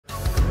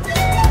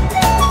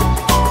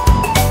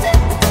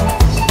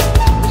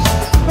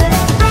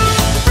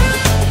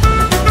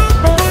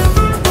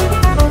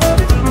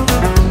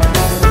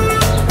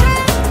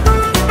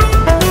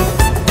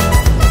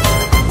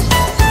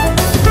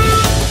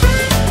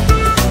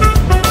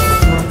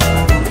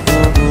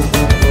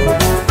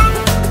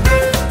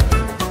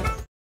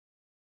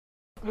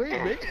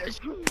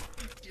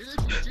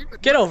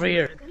Get over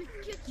here.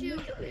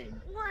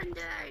 One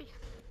day.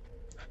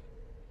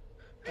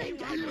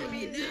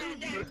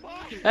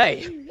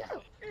 Hey,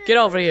 get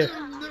over here.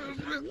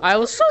 I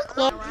was so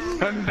close.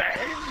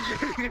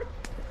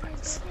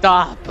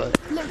 Stop.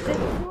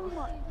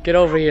 Get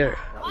over here.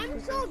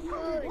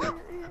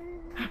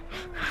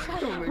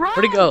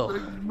 Where'd he go?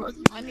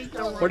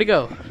 Where'd he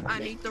go? I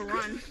need to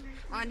run.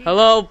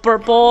 Hello,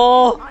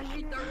 purple. I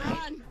need to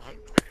run.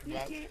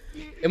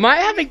 Am I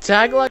having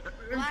tag luck?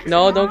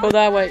 No, don't go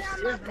that way.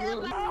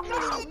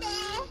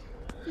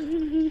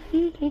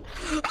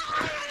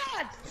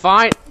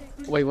 Fine.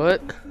 Wait, what?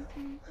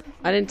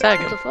 I didn't tag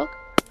him. What the fuck?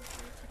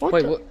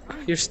 Wait, what?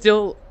 You're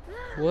still...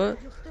 What?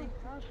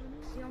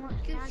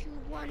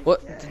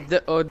 What?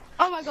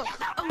 Oh my god.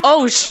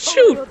 Oh,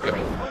 shoot!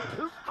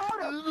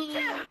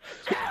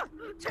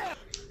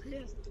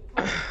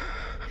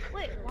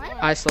 Wait, what?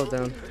 I slowed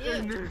down.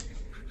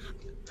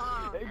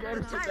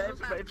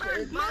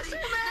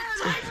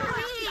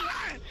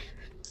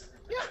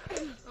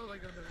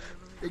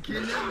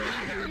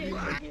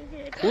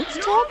 Who's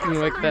talking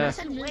like that?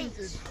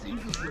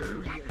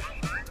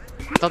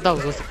 I thought that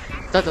was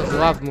a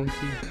lava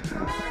monkey.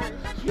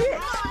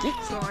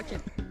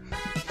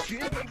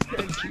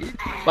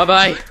 Bye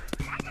bye.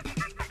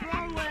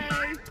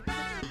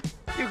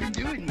 You can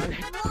do it, man.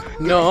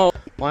 No.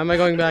 Why am I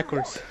going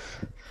backwards?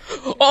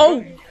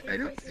 Oh! I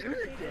don't do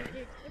it.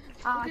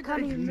 I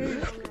can't even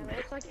move.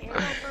 It's like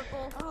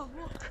purple.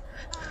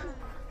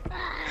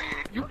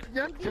 You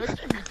cannot touch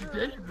me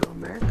today, bro,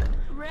 man.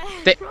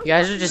 You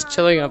guys are just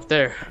chilling up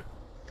there.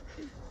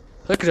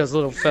 Look at those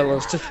little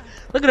fellows.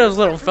 Look at those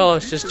little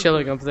fellows just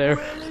chilling up there.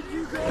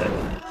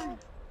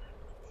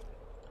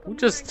 Who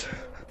just...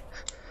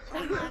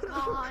 Oh my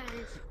god.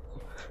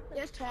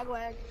 There's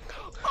Tagwag.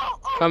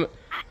 Come.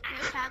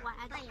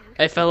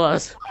 Hey,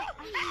 fellas.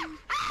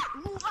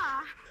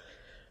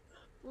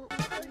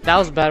 That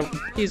was bad.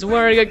 He's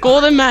wearing a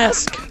golden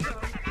mask.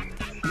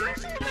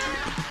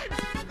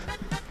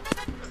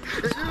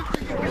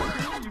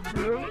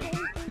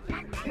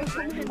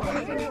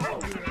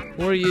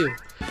 Who are you?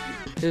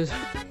 His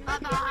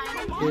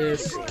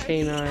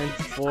canine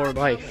for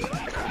life.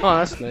 Oh,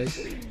 that's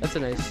nice. That's a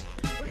nice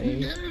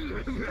name.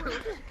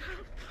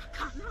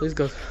 Please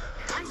go.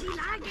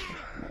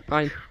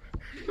 Fine.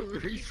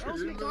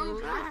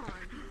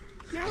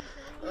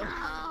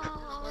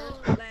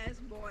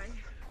 Last boy.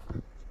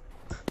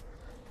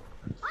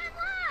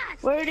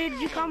 Where did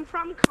you come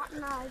from,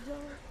 Cotton Eye Joe?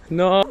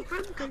 No.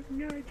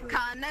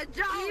 Kinda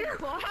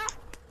joke.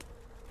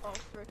 Oh,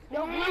 frick.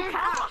 Yo, Blue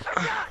Cap.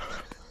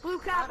 Blue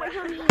Cap, wait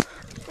for me.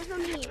 Wait for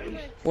me.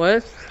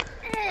 What?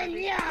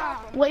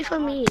 Wait for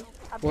me.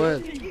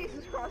 What?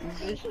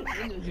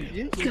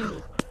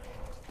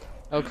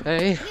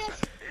 Okay.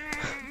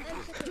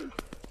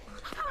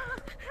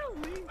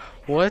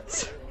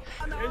 What?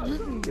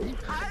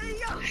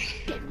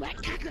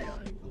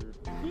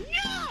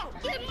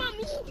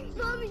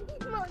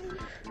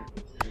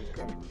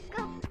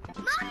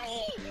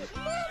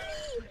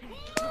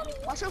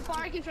 Watch how far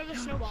I can throw the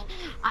snowball.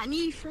 I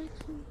need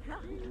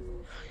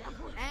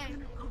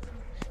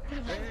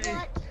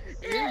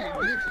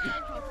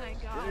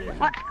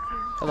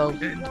Hello.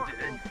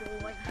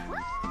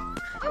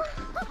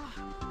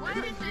 Where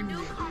is the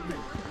newcomer?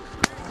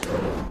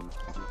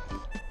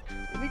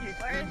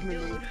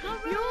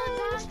 No,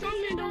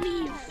 Strongman, don't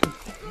leave.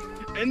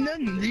 I'm not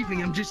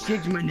leaving, I'm just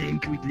changing my name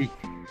quickly.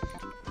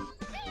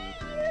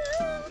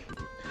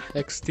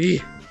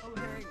 XD.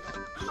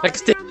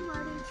 XD.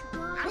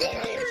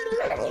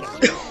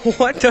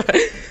 What the?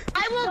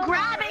 I will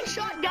grab a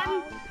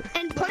shotgun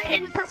and put it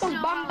in Purple's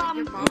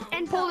bum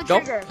and pull the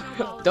trigger.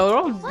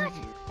 Don't.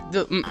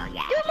 You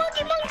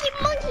monkey.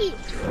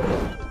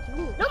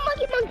 No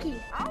monkey.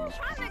 I was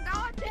trying to go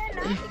out there and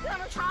I was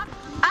gonna chop.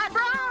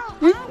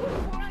 Bro.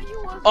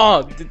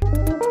 Oh.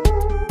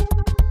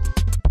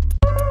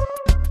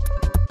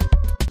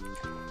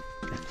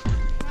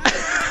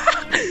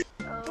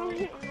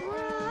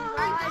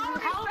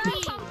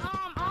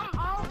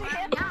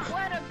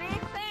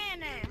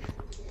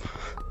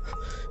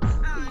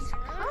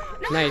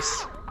 Nice.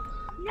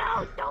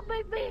 No, don't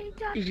make me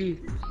touch you.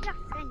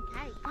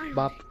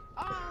 Bop.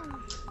 Oh,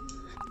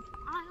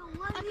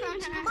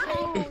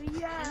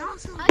 yeah.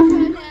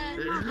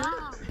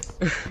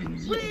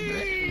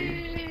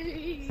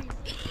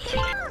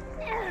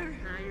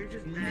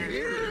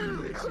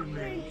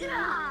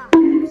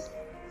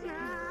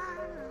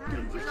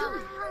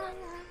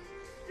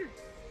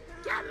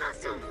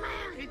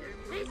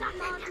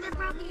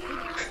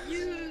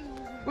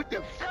 What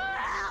the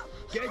fuck?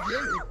 God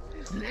damn it.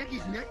 Leg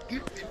is not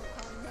good.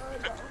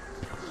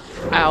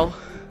 Ow.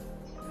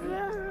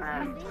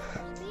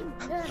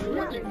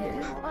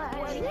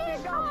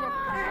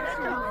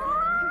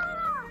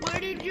 Where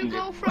did you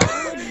go from?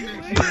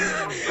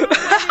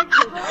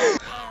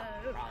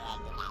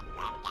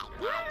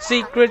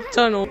 Secret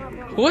tunnel.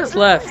 Who is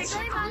left?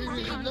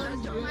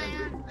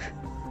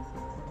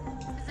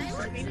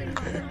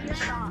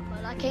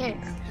 I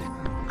can't.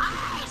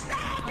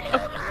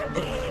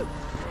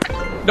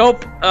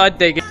 Nope.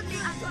 Dig it.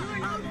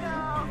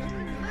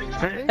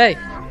 Hey,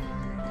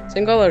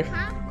 same color.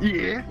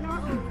 Yeah.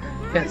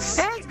 Yes.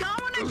 He's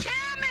going to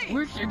kill me.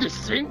 We should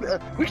just sing.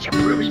 We should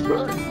really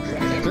fun.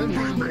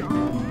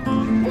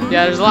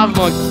 Yeah, there's a lot of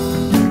them.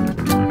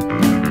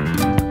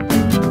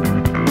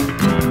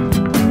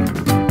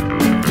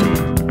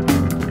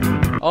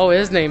 Oh,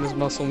 his name is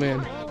Muscle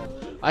Man.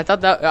 I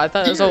thought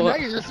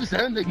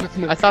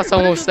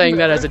someone was saying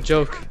that as a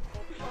joke.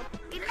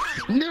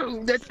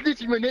 No, that's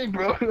literally my name,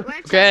 bro.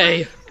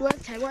 Okay. Do I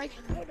have tag like?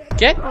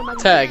 Get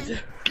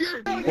tagged.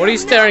 What are you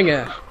staring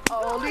at?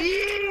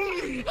 Only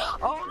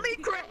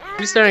crap. What are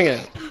you staring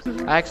at?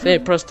 I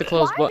accidentally pressed the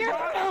close button.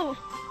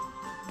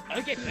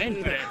 I get banned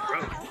for that,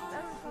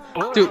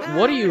 bro. Dude,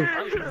 what are you?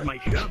 My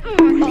job.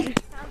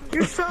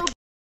 You're so.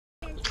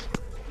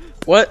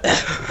 What?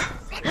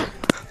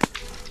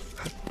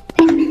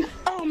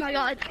 Oh my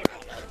god.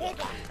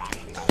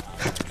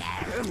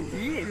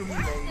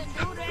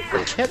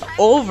 Get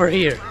over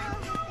here.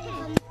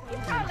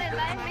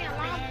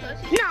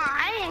 Nah,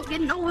 I ain't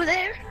getting over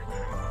there.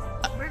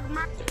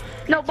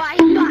 No, bye.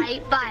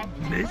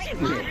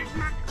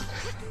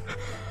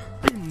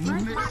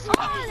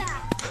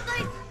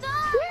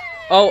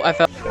 Oh, I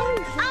fell.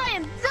 I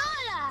am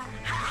Zola.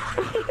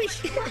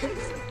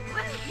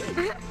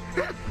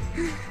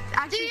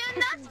 Do you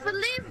not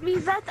believe me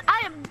that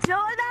I am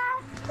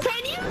Zola?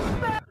 Can you?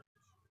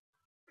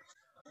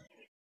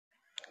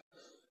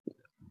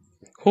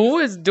 Who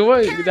is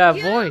doing that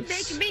voice?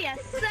 Make me a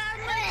sandwich.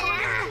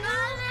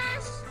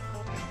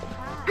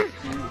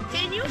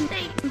 Can you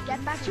say get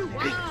back to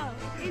work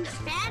in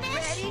Spanish?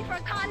 Ready for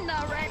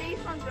Conda, ready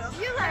for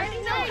you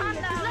already know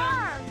Conda.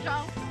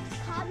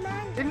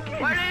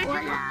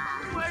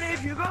 Where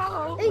did you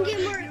go?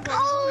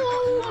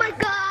 Oh my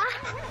god.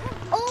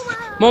 Oh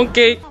my.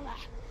 Monkey.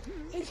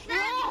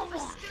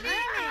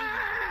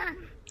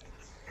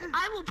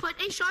 I will put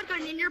a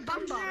shotgun in your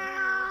bum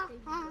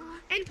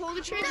and pull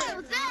the trigger.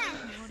 No,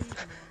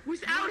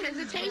 without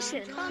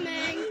hesitation.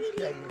 Coming.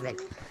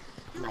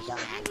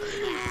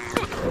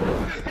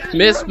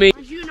 Miss me.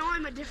 You know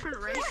I'm a different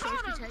race, so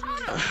if you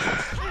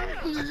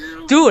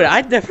tell me. Dude,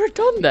 I've never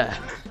done that.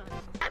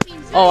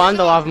 Oh, I'm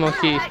the lava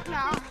monkey.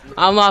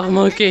 I'm lava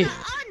monkey.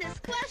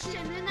 Honest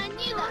question, and I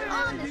need an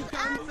honest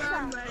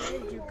answer.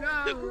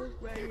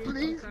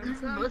 Please,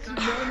 this must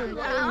be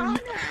known.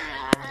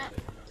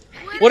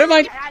 What am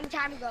I?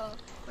 Time ago.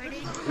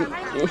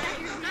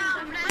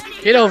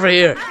 Get over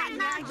here.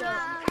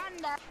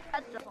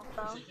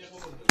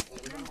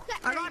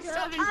 I got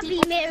 7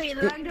 people. Married a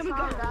long time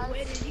ago.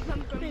 Where did you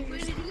come from? Where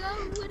did you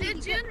go?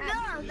 Did you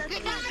know that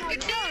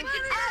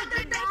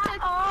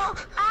oh,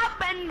 I've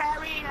been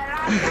married a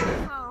long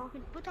time ago.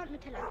 Put on the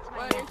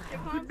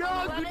Good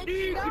dog.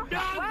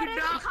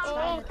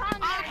 Oh,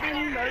 I've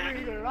been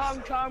married a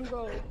long time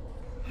ago.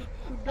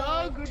 Good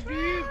dog.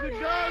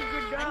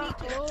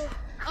 Oh,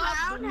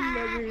 I've been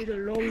married a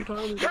long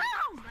time ago.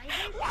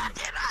 What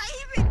did I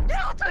even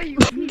do to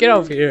you? Get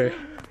over here.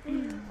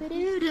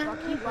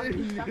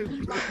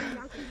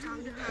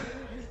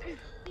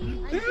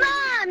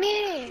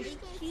 Mommy!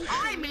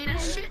 I made a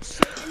shit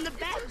in the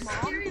bed,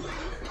 Mom.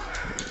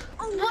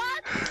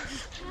 What?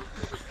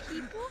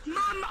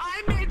 Mom,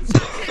 I made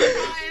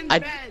chicken in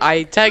bed.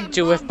 I tagged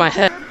you with my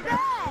head. I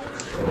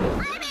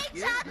made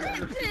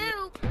chocolate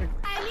too.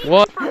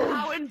 What?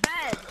 How in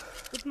bed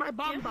with my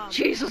bum bum.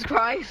 Jesus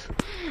Christ,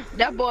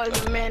 that boy's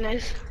a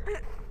menace.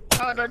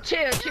 Oh, no,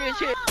 chill.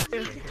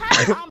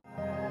 I'm